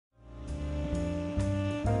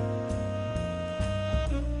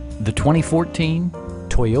The 2014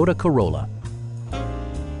 Toyota Corolla.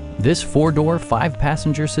 This four-door,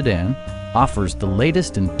 five-passenger sedan offers the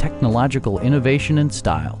latest in technological innovation and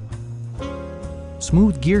style.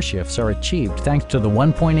 Smooth gear shifts are achieved thanks to the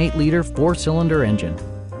 1.8-liter four-cylinder engine.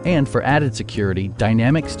 And for added security,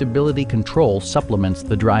 dynamic stability control supplements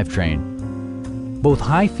the drivetrain. Both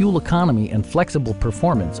high fuel economy and flexible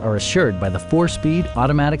performance are assured by the four-speed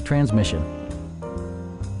automatic transmission.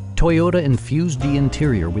 Toyota infused the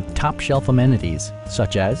interior with top-shelf amenities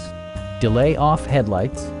such as delay-off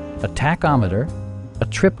headlights, a tachometer, a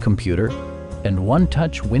trip computer, and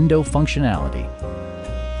one-touch window functionality.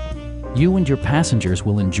 You and your passengers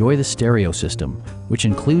will enjoy the stereo system, which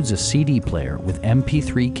includes a CD player with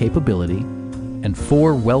MP3 capability and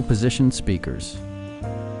four well-positioned speakers.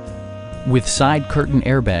 With side curtain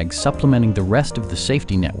airbags supplementing the rest of the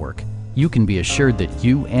safety network, you can be assured that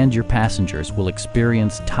you and your passengers will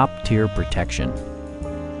experience top-tier protection.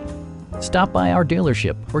 Stop by our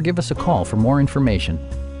dealership or give us a call for more information.